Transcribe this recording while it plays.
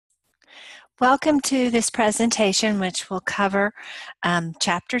Welcome to this presentation, which will cover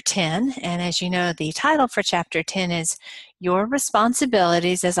Chapter 10. And as you know, the title for Chapter 10 is Your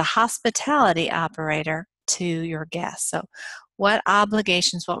Responsibilities as a Hospitality Operator to Your Guests. So what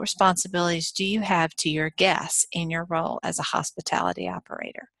obligations, what responsibilities do you have to your guests in your role as a hospitality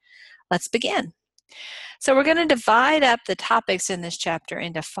operator? Let's begin. So we're going to divide up the topics in this chapter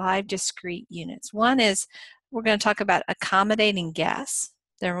into 5 discrete units. One is we're going to talk about accommodating guests.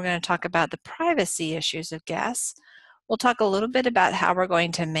 Then we're going to talk about the privacy issues of guests. We'll talk a little bit about how we're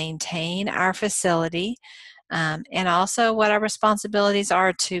going to maintain our facility and also what our responsibilities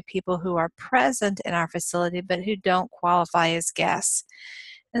are to people who are present in our facility but who don't qualify as guests.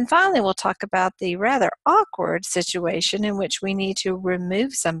 And finally, we'll talk about the rather awkward situation in which we need to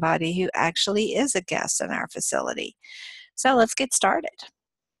remove somebody who actually is a guest in our facility. So let's get started.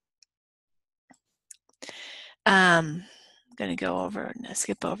 I'm going to go over and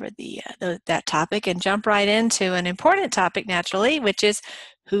skip over that topic and jump right into an important topic naturally, which is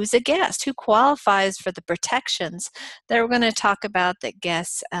who's a guest, who qualifies for the protections that we're going to talk about that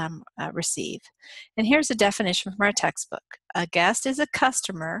guests receive. And here's a definition from our textbook. A guest is a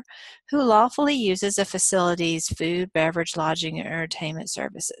customer who lawfully uses a facility's food, beverage, lodging, and entertainment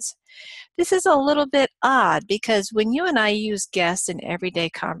services. This is a little bit odd because when you and I use guests in everyday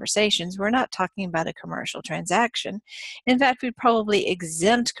conversations, we're not talking about a commercial transaction. In fact, we'd probably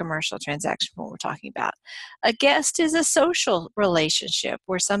exempt commercial transaction from what we're talking about. A guest is a social relationship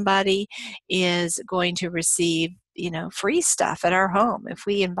where somebody is going to receive free stuff at our home. If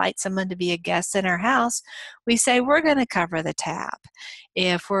we invite someone to be a guest in our house, we say we're going to cover the tab.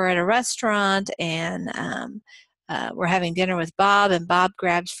 If we're at a restaurant and we're having dinner with Bob and Bob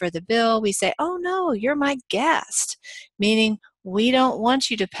grabs for the bill, we say, oh no, you're my guest, meaning we don't want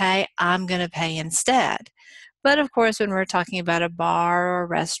you to pay, I'm going to pay instead. But of course, when we're talking about a bar or a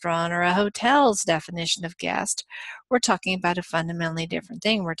restaurant or a hotel's definition of guest, we're talking about a fundamentally different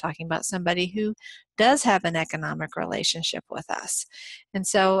thing. We're talking about somebody who does have an economic relationship with us. And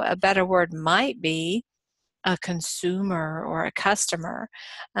so a better word might be a consumer or a customer.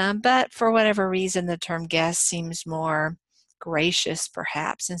 But for whatever reason, the term guest seems more gracious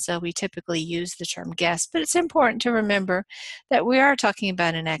perhaps, and so we typically use the term guest. But it's important to remember that we are talking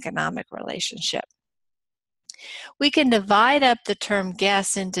about an economic relationship. We can divide up the term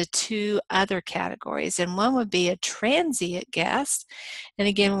guest into 2 other categories, and one would be a transient guest. And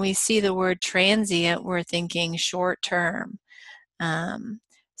again, when we see the word transient, we're thinking short term.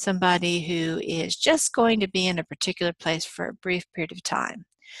 Somebody who is just going to be in a particular place for a brief period of time.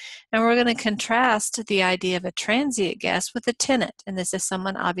 And we're going to contrast the idea of a transient guest with a tenant. And this is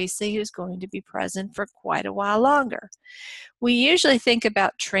someone obviously who's going to be present for quite a while longer. We usually think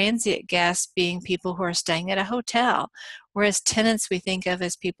about transient guests being people who are staying at a hotel, whereas tenants we think of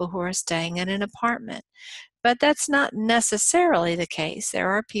as people who are staying in an apartment. But that's not necessarily the case. There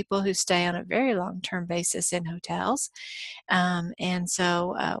are people who stay on a very long-term basis in hotels. And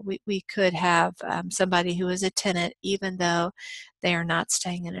so we could have somebody who is a tenant even though they are not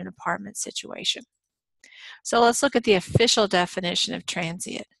staying in an apartment situation. So let's look at the official definition of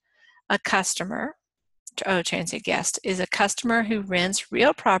transient. A customer, transient guest, is a customer who rents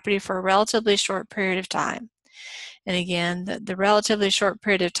real property for a relatively short period of time. And again, the relatively short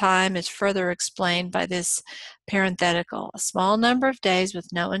period of time is further explained by this parenthetical, a small number of days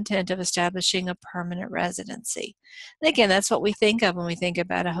with no intent of establishing a permanent residency. And again, that's what we think of when we think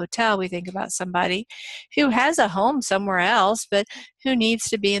about a hotel. We think about somebody who has a home somewhere else, but who needs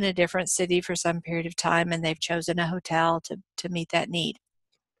to be in a different city for some period of time, and they've chosen a hotel to meet that need.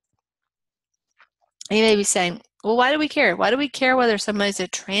 You may be saying, well, why do we care? Why do we care whether somebody's a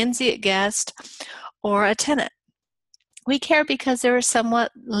transient guest or a tenant? We care because there are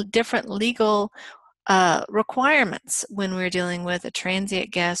somewhat different legal requirements when we're dealing with a transient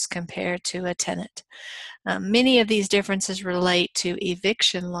guest compared to a tenant. Many of these differences relate to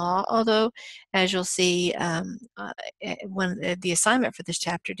eviction law, although as you'll see when the assignment for this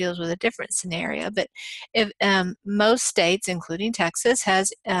chapter deals with a different scenario. But if, most states, including Texas,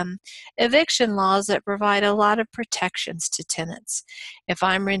 has eviction laws that provide a lot of protections to tenants. If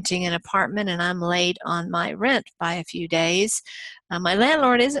I'm renting an apartment and I'm late on my rent by a few days, my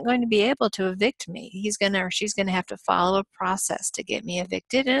landlord isn't going to be able to evict me. He's going to or she's going to have to follow a process to get me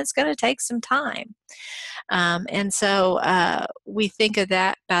evicted, and it's going to take some time. And so we think of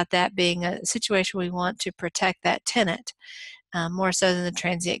about that being a situation we want to protect that tenant more so than the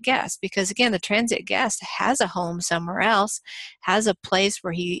transient guest, because again, the transient guest has a home somewhere else, has a place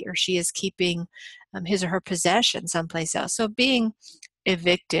where he or she is keeping his or her possession someplace else. So being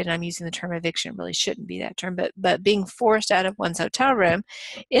evicted, I'm using the term eviction, really shouldn't be that term, but being forced out of one's hotel room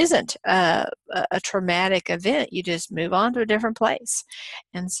isn't a traumatic event. You just move on to a different place.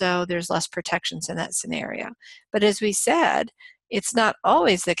 And so there's less protections in that scenario. But as we said, it's not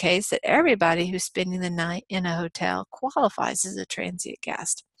always the case that everybody who's spending the night in a hotel qualifies as a transient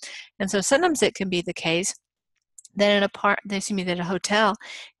guest. And so sometimes it can be the case that that a hotel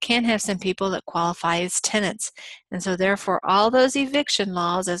can have some people that qualify as tenants. And so therefore all those eviction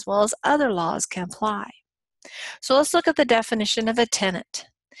laws as well as other laws can apply. So let's look at the definition of a tenant.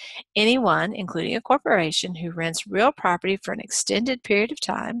 Anyone, including a corporation, who rents real property for an extended period of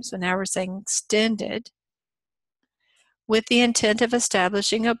time, so now we're saying extended, with the intent of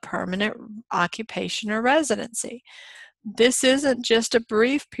establishing a permanent occupation or residency. This isn't just a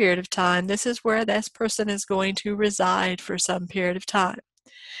brief period of time. This is where this person is going to reside for some period of time.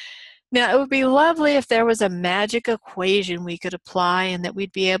 Now, it would be lovely if there was a magic equation we could apply and that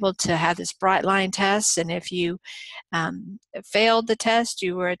we'd be able to have this bright line test, and if you failed the test,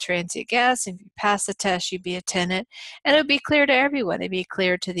 you were a transient guest. If you passed the test, you'd be a tenant. And it would be clear to everyone. It'd be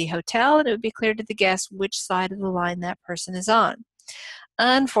clear to the hotel, and it would be clear to the guest which side of the line that person is on.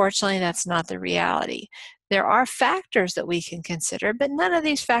 Unfortunately, that's not the reality. There are factors that we can consider, but none of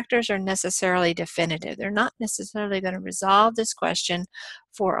these factors are necessarily definitive. They're not necessarily going to resolve this question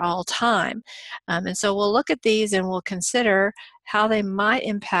for all time. And so we'll look at these and we'll consider how they might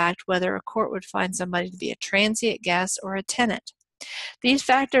impact whether a court would find somebody to be a transient guest or a tenant. These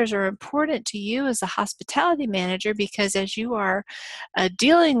factors are important to you as a hospitality manager because as you are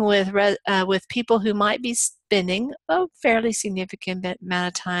dealing with people who might be spending a fairly significant amount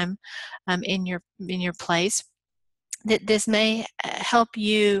of time in your place, that this may help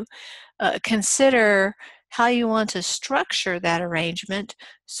you consider how you want to structure that arrangement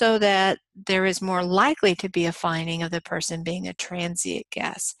so that there is more likely to be a finding of the person being a transient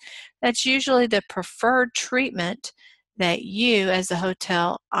guest. That's usually the preferred treatment that you as a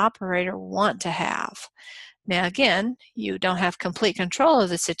hotel operator want to have. Now again, you don't have complete control of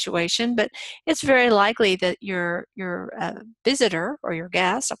the situation, but it's very likely that your visitor or your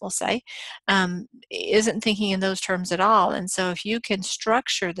guest, I will say, isn't thinking in those terms at all. And so if you can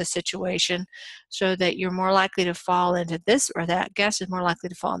structure the situation so that you're more likely to fall into this, or that guest is more likely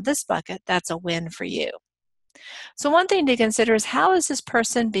to fall in this bucket, that's a win for you. So one thing to consider is, how is this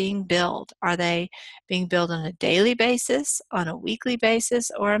person being billed? Are they being billed on a daily basis, on a weekly basis,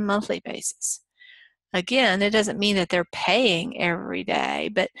 or a monthly basis? Again, it doesn't mean that they're paying every day,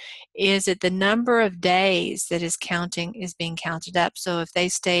 but is it the number of days that is being counted up? So if they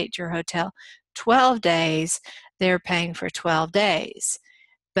stay at your hotel 12 days, they're paying for 12 days.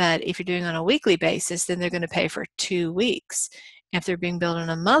 But if you're doing on a weekly basis, then they're going to pay for 2 weeks. If they're being billed on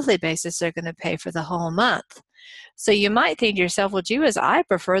a monthly basis, they're going to pay for the whole month. So you might think to yourself, well, gee, I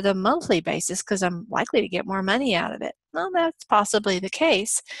prefer the monthly basis because I'm likely to get more money out of it. Well, that's possibly the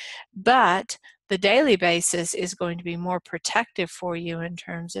case, but the daily basis is going to be more protective for you in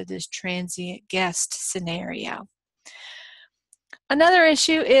terms of this transient guest scenario. Another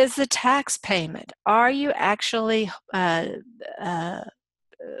issue is the tax payment. Are you actually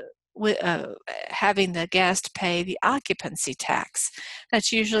having the guest pay the occupancy tax?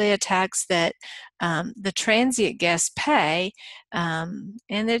 That's usually a tax that the transient guests pay, and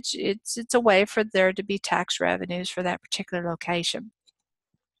it's a way for there to be tax revenues for that particular location.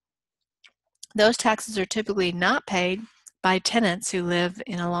 Those taxes are typically not paid by tenants who live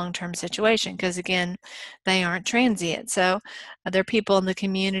in a long-term situation because, again, they aren't transient. So they're people in the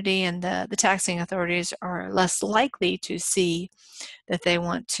community, and the taxing authorities are less likely to see that they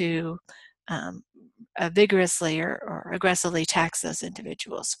want to vigorously or aggressively tax those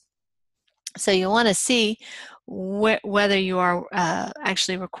individuals. So you want to see whether you are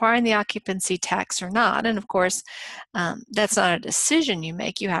actually requiring the occupancy tax or not. And of course, that's not a decision you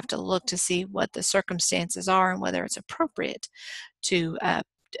make. You have to look to see what the circumstances are and whether it's appropriate to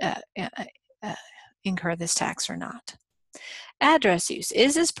incur this tax or not. Address use.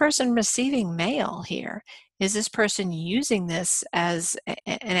 Is this person receiving mail here? Is this person using this as an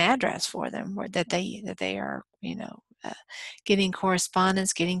address for them, or that they are, getting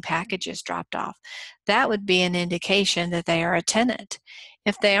correspondence, getting packages dropped off? That would be an indication that they are a tenant.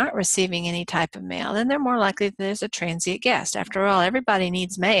 If they aren't receiving any type of mail, then they're more likely that there's a transient guest. After all, everybody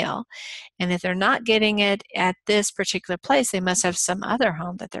needs mail, and if they're not getting it at this particular place, they must have some other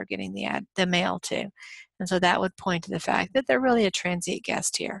home that they're getting the mail to. And so that would point to the fact that they're really a transient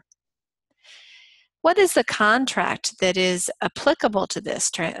guest here. What is the contract that is applicable to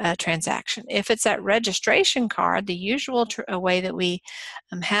this transaction? If it's that registration card, the usual way that we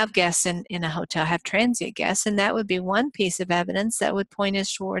have guests in a hotel, have transient guests, and that would be one piece of evidence that would point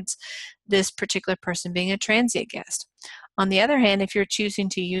us towards this particular person being a transient guest. On the other hand, if you're choosing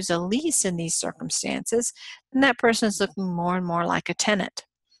to use a lease in these circumstances, then that person is looking more and more like a tenant.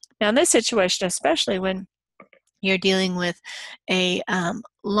 Now, in this situation, especially when you're dealing with a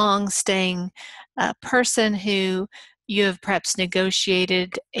long-staying person who you have perhaps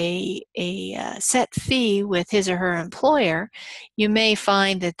negotiated a set fee with his or her employer, you may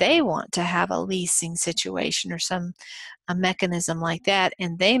find that they want to have a leasing situation or a mechanism like that,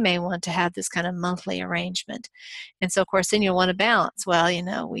 and they may want to have this kind of monthly arrangement. And so, of course, then you'll want to balance. Well,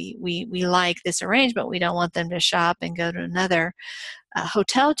 we like this arrangement. We don't want them to shop and go to another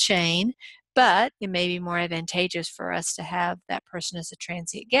hotel chain, but it may be more advantageous for us to have that person as a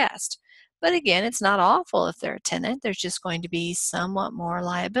transient guest. But again, it's not awful if they're a tenant. There's just going to be somewhat more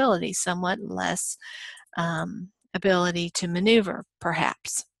liability, somewhat less ability to maneuver,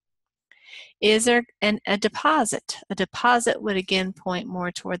 perhaps. Is there a deposit? A deposit would again point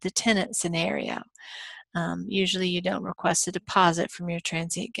more toward the tenant scenario. Usually you don't request a deposit from your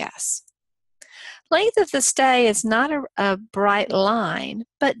transient guests. Length of the stay is not a bright line,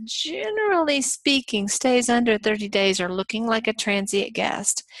 but generally speaking, stays under 30 days are looking like a transient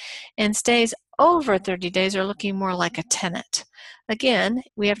guest, and stays over 30 days are looking more like a tenant. Again,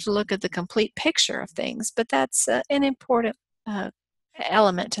 we have to look at the complete picture of things, but that's an important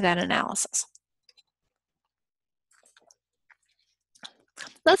element to that analysis.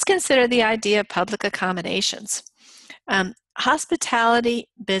 Let's consider the idea of public accommodations. Hospitality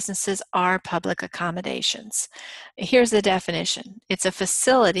businesses are public accommodations. Here's the definition. It's a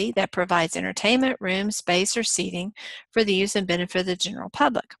facility that provides entertainment, rooms, space, or seating for the use and benefit of the general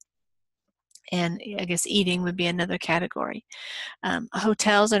public. And I guess eating would be another category.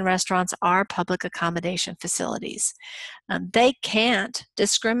 Hotels and restaurants are public accommodation facilities. They can't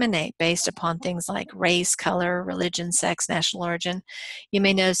discriminate based upon things like race, color, religion, sex, national origin. You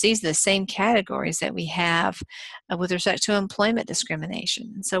may notice these are the same categories that we have with respect to employment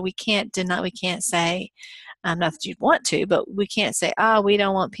discrimination. So we can't say, not that you'd want to, but we can't say, we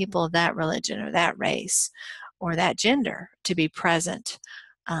don't want people of that religion or that race or that gender to be present.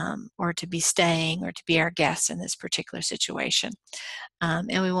 Or to be staying or to be our guests in this particular situation.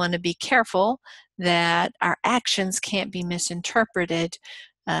 And we want to be careful that our actions can't be misinterpreted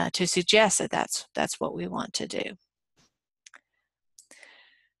to suggest that that's what we want to do.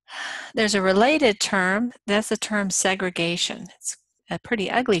 There's a related term, that's the term segregation. It's a pretty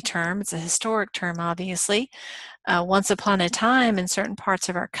ugly term. It's a historic term, obviously. Once upon a time in certain parts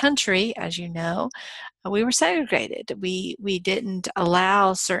of our country, as you know, we were segregated. We didn't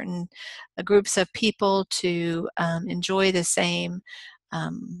allow certain groups of people to enjoy the same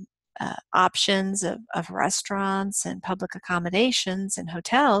options of restaurants and public accommodations and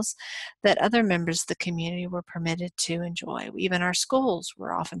hotels that other members of the community were permitted to enjoy. Even our schools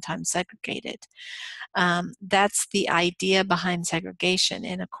were oftentimes segregated. That's the idea behind segregation,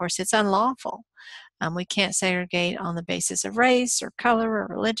 and of course it's unlawful. We can't segregate on the basis of race or color or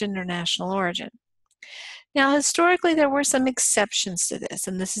religion or national origin. Now, historically, there were some exceptions to this,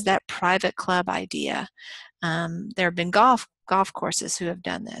 and this is that private club idea. There have been golf courses who have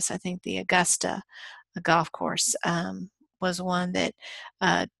done this. I think the Augusta golf course was one that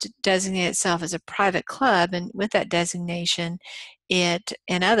designated itself as a private club, and with that designation, it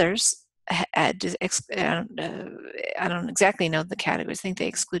and others, I don't exactly know the categories. I think they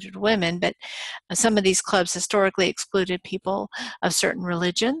excluded women, but some of these clubs historically excluded people of certain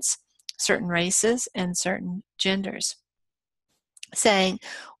religions, certain races, and certain genders, saying,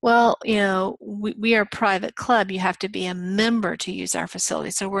 well, we are a private club. You have to be a member to use our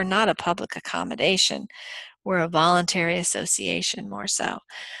facility. So we're not a public accommodation. We're a voluntary association more so.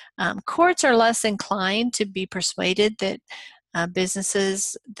 Courts are less inclined to be persuaded that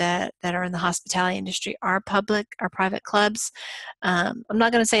businesses that are in the hospitality industry are private clubs. I'm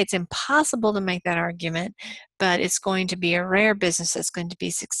not going to say it's impossible to make that argument, but it's going to be a rare business that's going to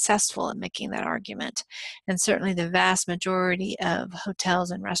be successful at making that argument. And certainly the vast majority of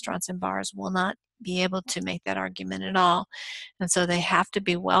hotels and restaurants and bars will not be able to make that argument at all. And so they have to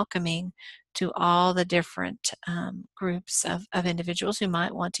be welcoming to all the different groups of individuals who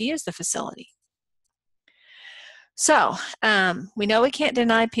might want to use the facility. So we know we can't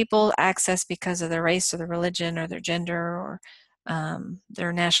deny people access because of their race or their religion or their gender or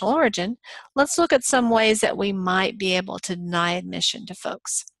their national origin. Let's look at some ways that we might be able to deny admission to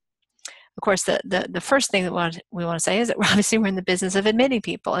folks. Of course, the first thing that we want to say is that obviously we're in the business of admitting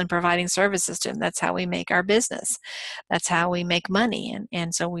people and providing services to them. That's how we make our business. That's how we make money.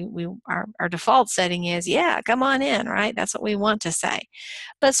 And so our default setting is, yeah, come on in, right? That's what we want to say.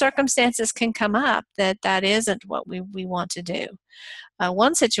 But circumstances can come up that isn't what we want to do.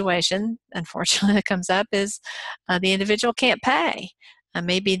 One situation, unfortunately, that comes up is the individual can't pay.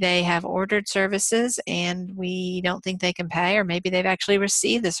 Maybe they have ordered services and we don't think they can pay, or maybe they've actually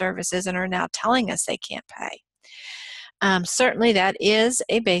received the services and are now telling us they can't pay. Certainly that is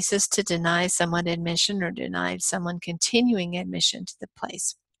a basis to deny someone admission or deny someone continuing admission to the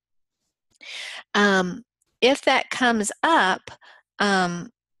place. If that comes up,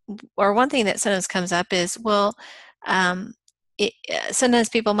 or one thing that sometimes comes up is, well, sometimes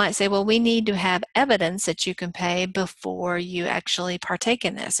people might say, well, we need to have evidence that you can pay before you actually partake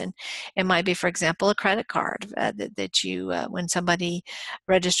in this. And it might be, for example, a credit card that you, when somebody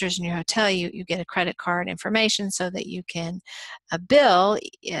registers in your hotel, you get a credit card information so that you can bill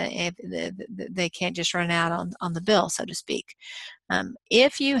if they can't just run out on the bill, so to speak.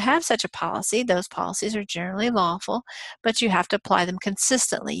 If you have such a policy, those policies are generally lawful, but you have to apply them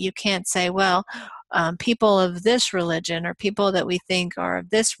consistently. You can't say, well, people of this religion or people that we think are of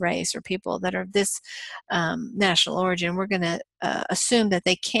this race or people that are of this national origin, we're going to assume that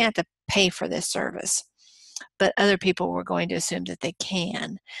they can't pay for this service. But other people, we're going to assume that they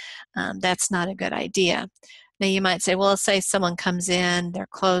can. That's not a good idea. Now you might say, well, let's say someone comes in, their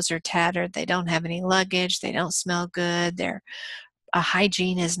clothes are tattered, they don't have any luggage, they don't smell good, their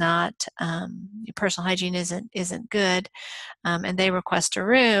hygiene is not, personal hygiene isn't good, and they request a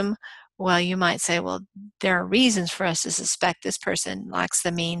room. Well, you might say, well, there are reasons for us to suspect this person lacks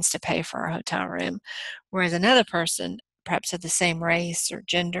the means to pay for a hotel room, whereas another person, perhaps of the same race or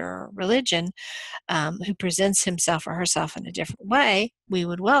gender or religion, who presents himself or herself in a different way, we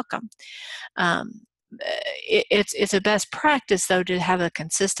would welcome. It's a best practice, though, to have a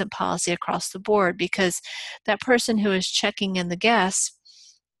consistent policy across the board, because that person who is checking in the guests,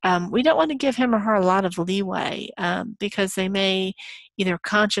 we don't want to give him or her a lot of leeway, because they may either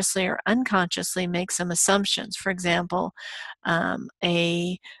consciously or unconsciously make some assumptions. For example,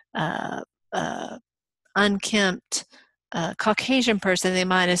 a unkempt Caucasian person they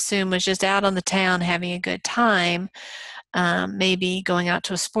might assume was just out on the town having a good time, maybe going out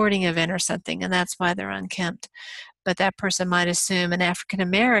to a sporting event or something, and that's why they're unkempt. But that person might assume an African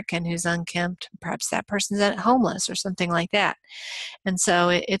American who's unkempt, perhaps that person's homeless or something like that. And so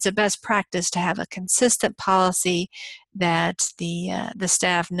it's a best practice to have a consistent policy that the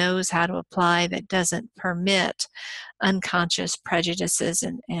staff knows how to apply, that doesn't permit unconscious prejudices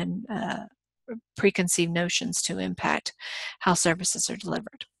and preconceived notions to impact how services are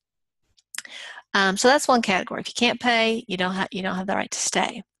delivered. So that's one category. If you can't pay, you don't have the right to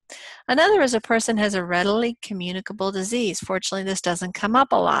stay. Another is a person has a readily communicable disease. Fortunately, this doesn't come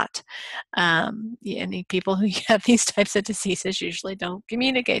up a lot. And people who have these types of diseases usually don't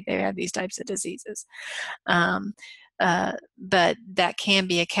communicate they have these types of diseases. But that can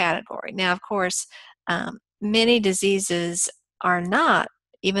be a category. Now, of course, many diseases are not,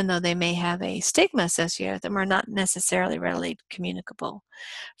 even though they may have a stigma associated with them, are not necessarily readily communicable.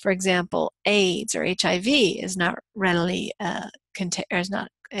 For example, AIDS or HIV is not readily is not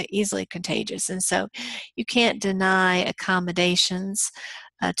easily contagious, and so you can't deny accommodations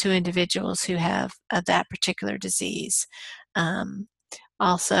to individuals who have that particular disease.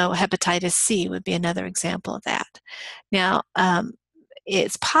 Also, hepatitis C would be another example of that. Now,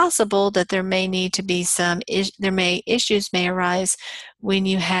 it's possible that there may need to be issues may arise when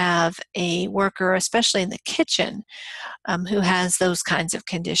you have a worker, especially in the kitchen, who has those kinds of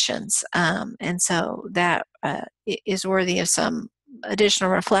conditions, and so that is worthy of some additional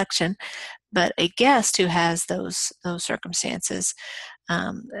reflection. But a guest who has those circumstances,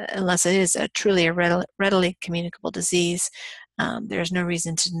 unless it is truly a readily communicable disease, there's no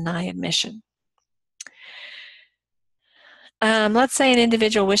reason to deny admission. Let's say an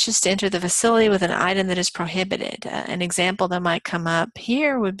individual wishes to enter the facility with an item that is prohibited. An example that might come up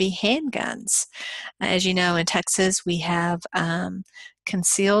here would be handguns. As you know, in Texas, we have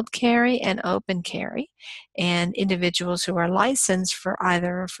concealed carry and open carry, and individuals who are licensed for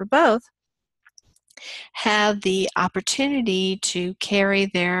either or for both have the opportunity to carry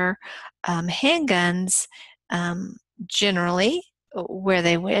their handguns generally where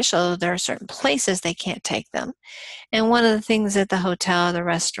they wish, although there are certain places they can't take them. And one of the things that the hotel, the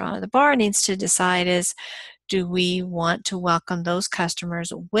restaurant, or the bar needs to decide is, do we want to welcome those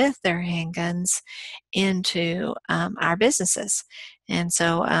customers with their handguns into our businesses? And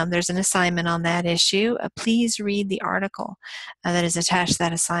so there's an assignment on that issue. Please read the article that is attached to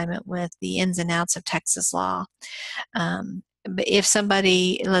that assignment with the ins and outs of Texas law. But if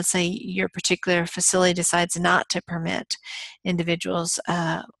somebody, let's say your particular facility decides not to permit individuals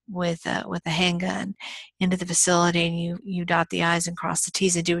with a handgun into the facility, and you dot the I's and cross the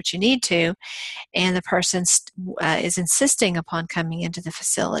T's and do what you need to, and the person is insisting upon coming into the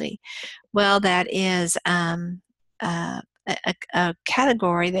facility, well, that is a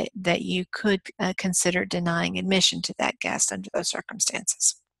category that you could consider denying admission to that guest under those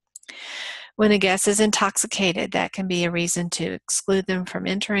circumstances. When a guest is intoxicated, that can be a reason to exclude them from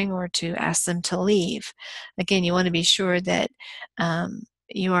entering or to ask them to leave. Again, you want to be sure that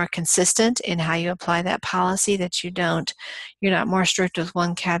you are consistent in how you apply that policy, that you're not more strict with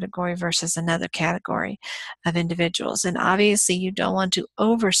one category versus another category of individuals. And obviously you don't want to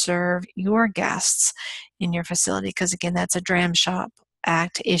overserve your guests in your facility, because again, that's a dram shop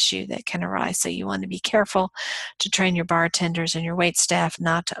act issue that can arise. So you want to be careful to train your bartenders and your wait staff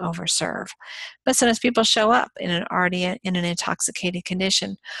not to overserve. But sometimes people show up already in an intoxicated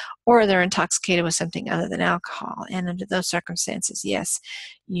condition, or they're intoxicated with something other than alcohol. And under those circumstances, yes,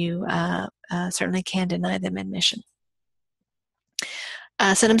 you certainly can deny them admission.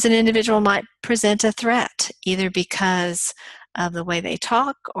 Sometimes an individual might present a threat, either because of the way they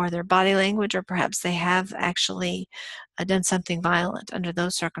talk or their body language, or perhaps they have actually done something violent. Under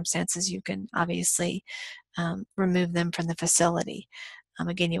those circumstances, you can obviously remove them from the facility.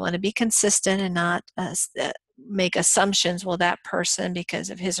 Again, you want to be consistent and not make assumptions. Well, that person, because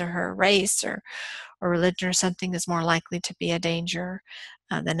of his or her race or religion or something, is more likely to be a danger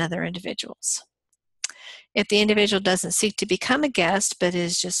than other individuals. If the individual doesn't seek to become a guest but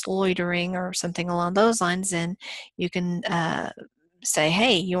is just loitering or something along those lines, then you can say,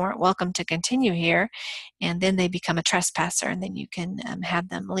 hey, you aren't welcome to continue here, and then they become a trespasser, and then you can have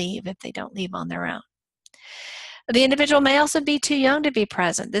them leave if they don't leave on their own. The individual may also be too young to be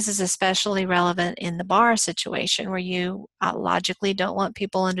present. This is especially relevant in the bar situation, where you logically don't want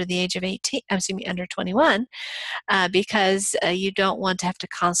people under the age of under 21, because you don't want to have to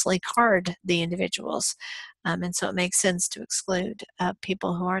constantly card the individuals. And so it makes sense to exclude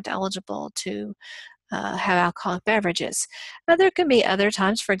people who aren't eligible to have alcoholic beverages. Now, there can be other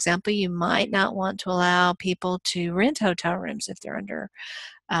times, for example, you might not want to allow people to rent hotel rooms if they're under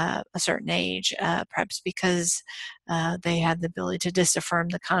a certain age, perhaps because they have the ability to disaffirm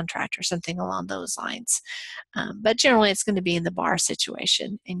the contract or something along those lines. But generally, it's going to be in the bar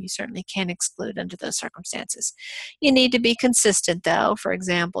situation, and you certainly can exclude under those circumstances. You need to be consistent, though. For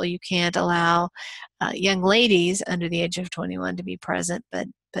example, you can't allow young ladies under the age of 21 to be present, but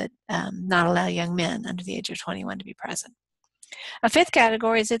not allow young men under the age of 21 to be present. A fifth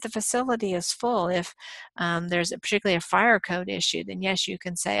category is if the facility is full. If there's particularly a fire code issue, then yes, you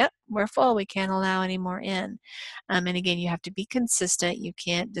can say, oh, we're full, we can't allow any more in. And again, you have to be consistent. You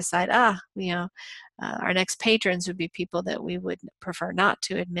can't decide, our next patrons would be people that we would prefer not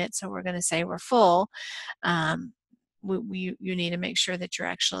to admit, so we're going to say we're full. You need to make sure that you're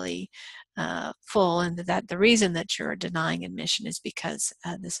actually full, and that the reason that you're denying admission is because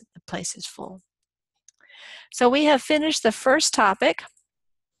the place is full. So we have finished the first topic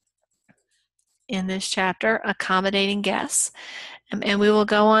in this chapter, accommodating guests, and we will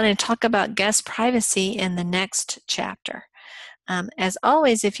go on and talk about guest privacy in the next chapter. As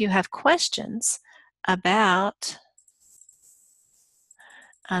always, if you have questions about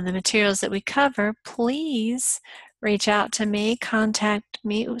the materials that we cover, please reach out to me, contact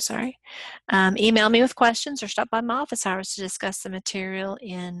me, email me with questions, or stop by my office hours to discuss the material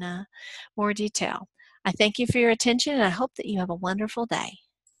in more detail. I thank you for your attention, and I hope that you have a wonderful day.